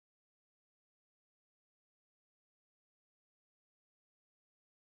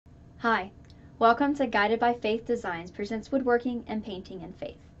Hi, welcome to Guided by Faith Designs presents Woodworking and Painting in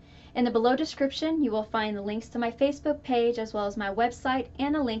Faith. In the below description, you will find the links to my Facebook page as well as my website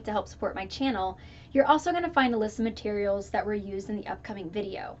and a link to help support my channel. You're also going to find a list of materials that were used in the upcoming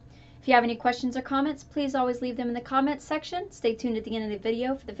video. If you have any questions or comments, please always leave them in the comments section. Stay tuned at the end of the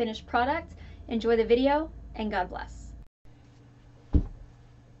video for the finished product. Enjoy the video and God bless.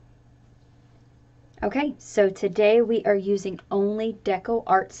 Okay, so today we are using only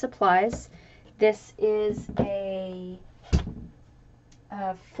DecoArt supplies. This is a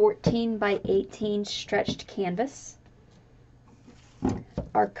 14 by 18 stretched canvas.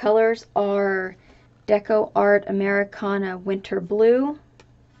 Our colors are DecoArt Americana-Winter blue,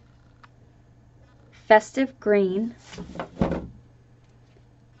 Festive green,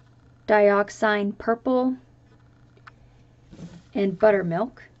 Dioxine purple, and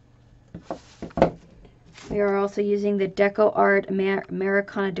Buttermilk. We are also using the DecoArt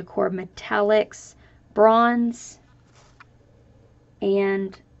Americana Decor Metallics, bronze,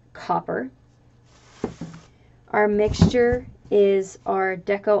 and copper. Our mixture is our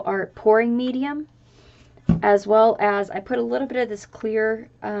DecoArt Pouring MEdium, as well as I put a little bit of this clear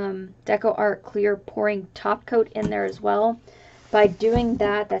DecoArt clear pouring top coat in there as well. By doing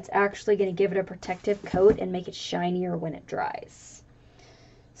that, that's actually going to give it a protective coat and make it shinier when it dries.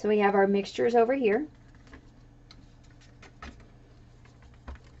 So we have our mixtures over here.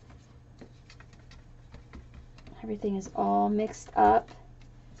 Everything is all mixed up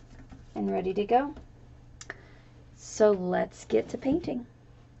and ready to go. So let's get to painting.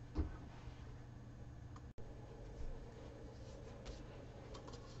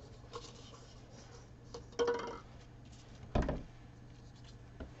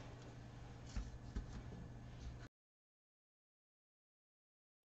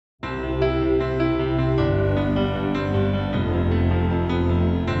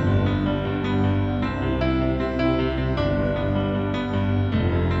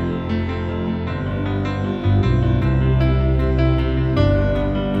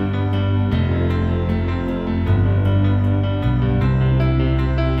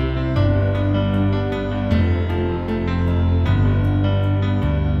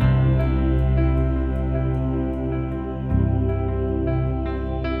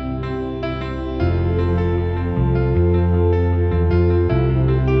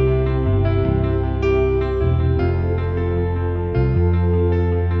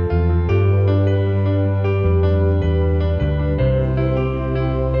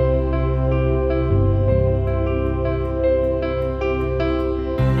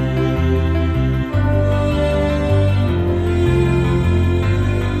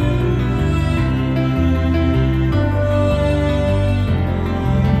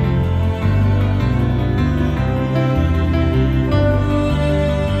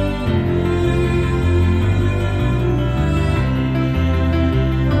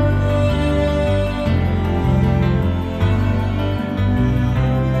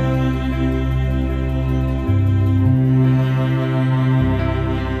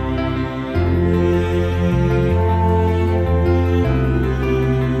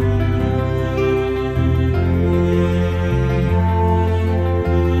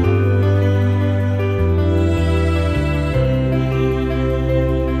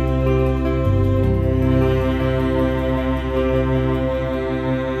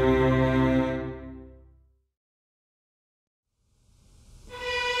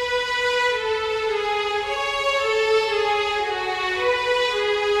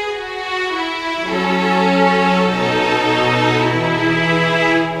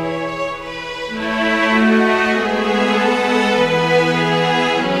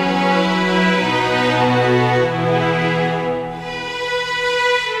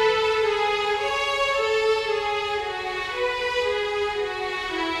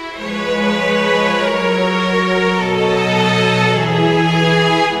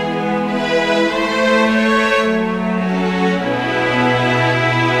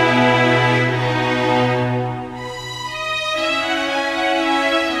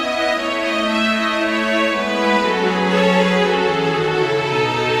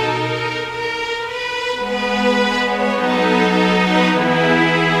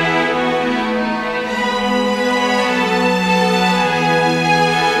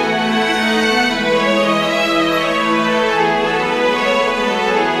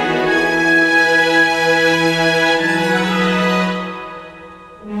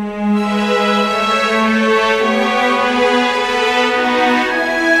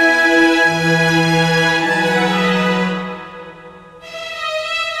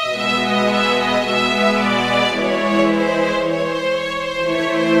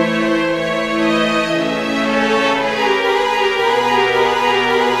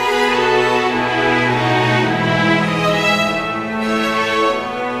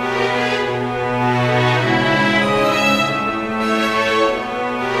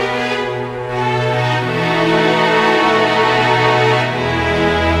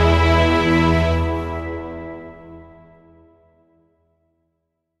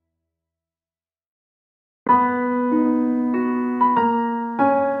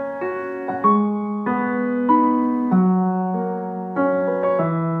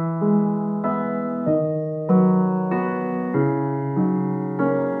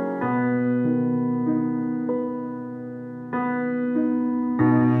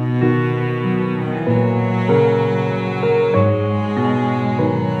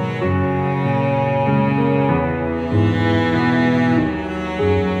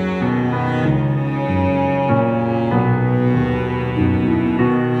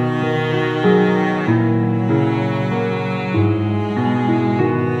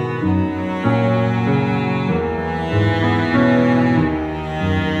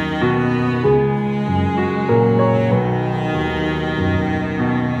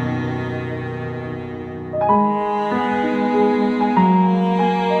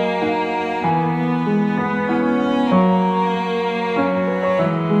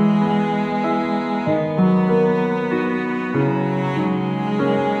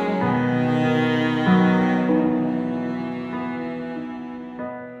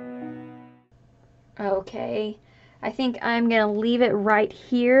 Okay, I think I'm going to leave it right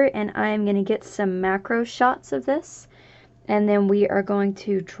here, and I'm going to get some macro shots of this, and then we are going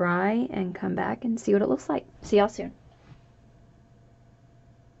to dry and come back and see what it looks like. See y'all soon.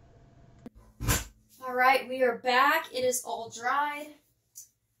 All right, we are back. It is all dried.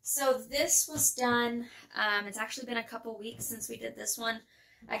 So this was done, it's actually been a couple weeks since we did this one.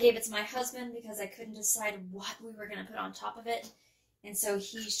 I gave it to my husband because I couldn't decide what we were going to put on top of it. And so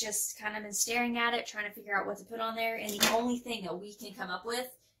he's just kind of been staring at it, trying to figure out what to put on there. And the only thing that we can come up with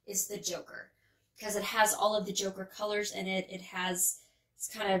is the Joker, because it has all of the Joker colors in it. It's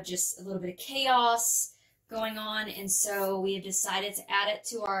kind of just a little bit of chaos going on. And so we have decided to add it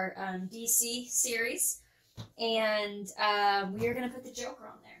to our DC series. And we are going to put the Joker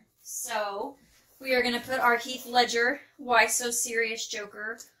on there. So we are going to put our Heath Ledger Why So Serious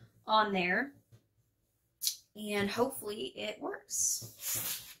Joker on there. And hopefully it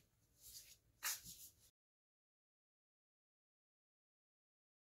works.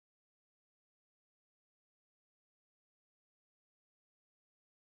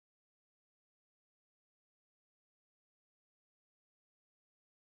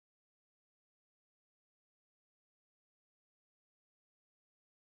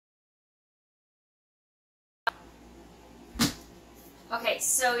 Okay,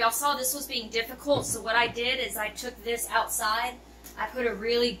 so y'all saw this was being difficult, so what I did is I took this outside, I put a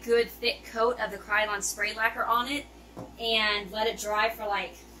really good thick coat of the Krylon spray lacquer on it, and let it dry for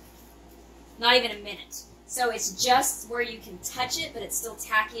like, not even a minute. So it's just where you can touch it, but it's still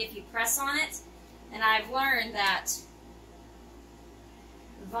tacky if you press on it. And I've learned that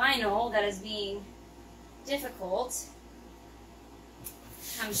vinyl that is being difficult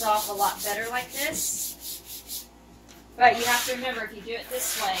comes off a lot better like this. But you have to remember, if you do it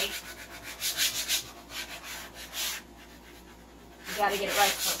this way, you got to get it right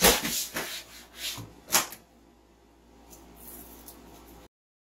first.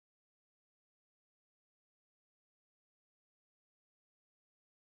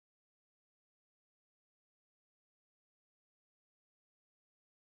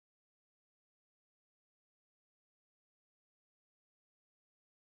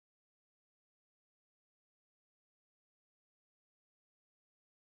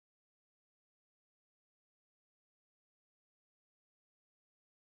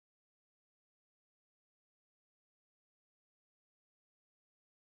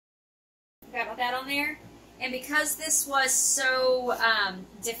 Got that on there. And because this was so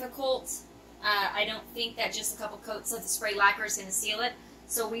difficult, I don't think that just a couple coats of the spray lacquer is going to seal it.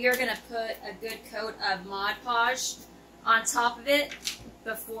 So we are going to put a good coat of Mod Podge on top of it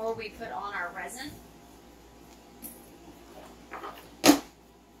before we put on our resin.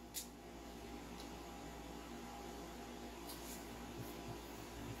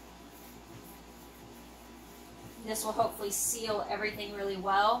 This will hopefully seal everything really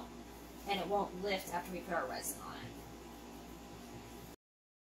well, and it won't lift after we put our resin on it.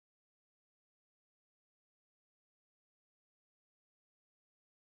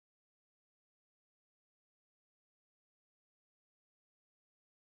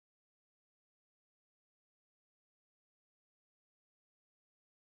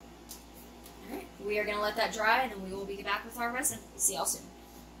 Alright, we are going to let that dry, and then we will be back with our resin. See y'all soon.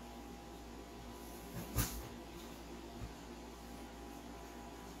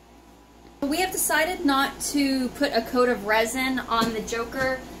 We have decided not to put a coat of resin on the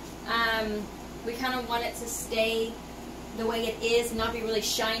Joker. We kind of want it to stay the way it is and not be really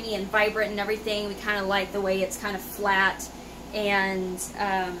shiny and vibrant and everything. We kind of like the way it's kind of flat and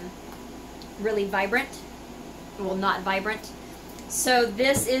really vibrant. well, not vibrant. So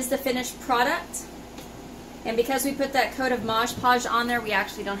this is the finished product. And because we put that coat of Mod Podge on there, we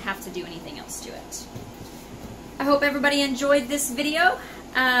actually don't have to do anything else to it. I hope everybody enjoyed this video.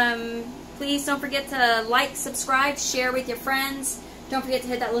 Please don't forget to like, subscribe, share with your friends. Don't forget to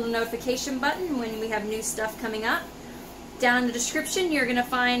hit that little notification button when we have new stuff coming up. Down in the description, you're going to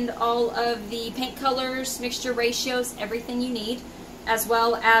find all of the paint colors, mixture ratios, everything you need, as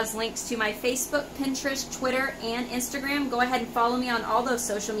well as links to my Facebook, Pinterest, Twitter, and Instagram. Go ahead and follow me on all those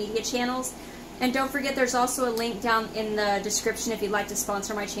social media channels. And don't forget, there's also a link down in the description if you'd like to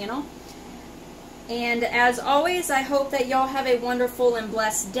sponsor my channel. And as always, I hope that y'all have a wonderful and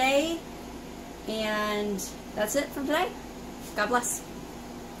blessed day. And that's it from today. God bless.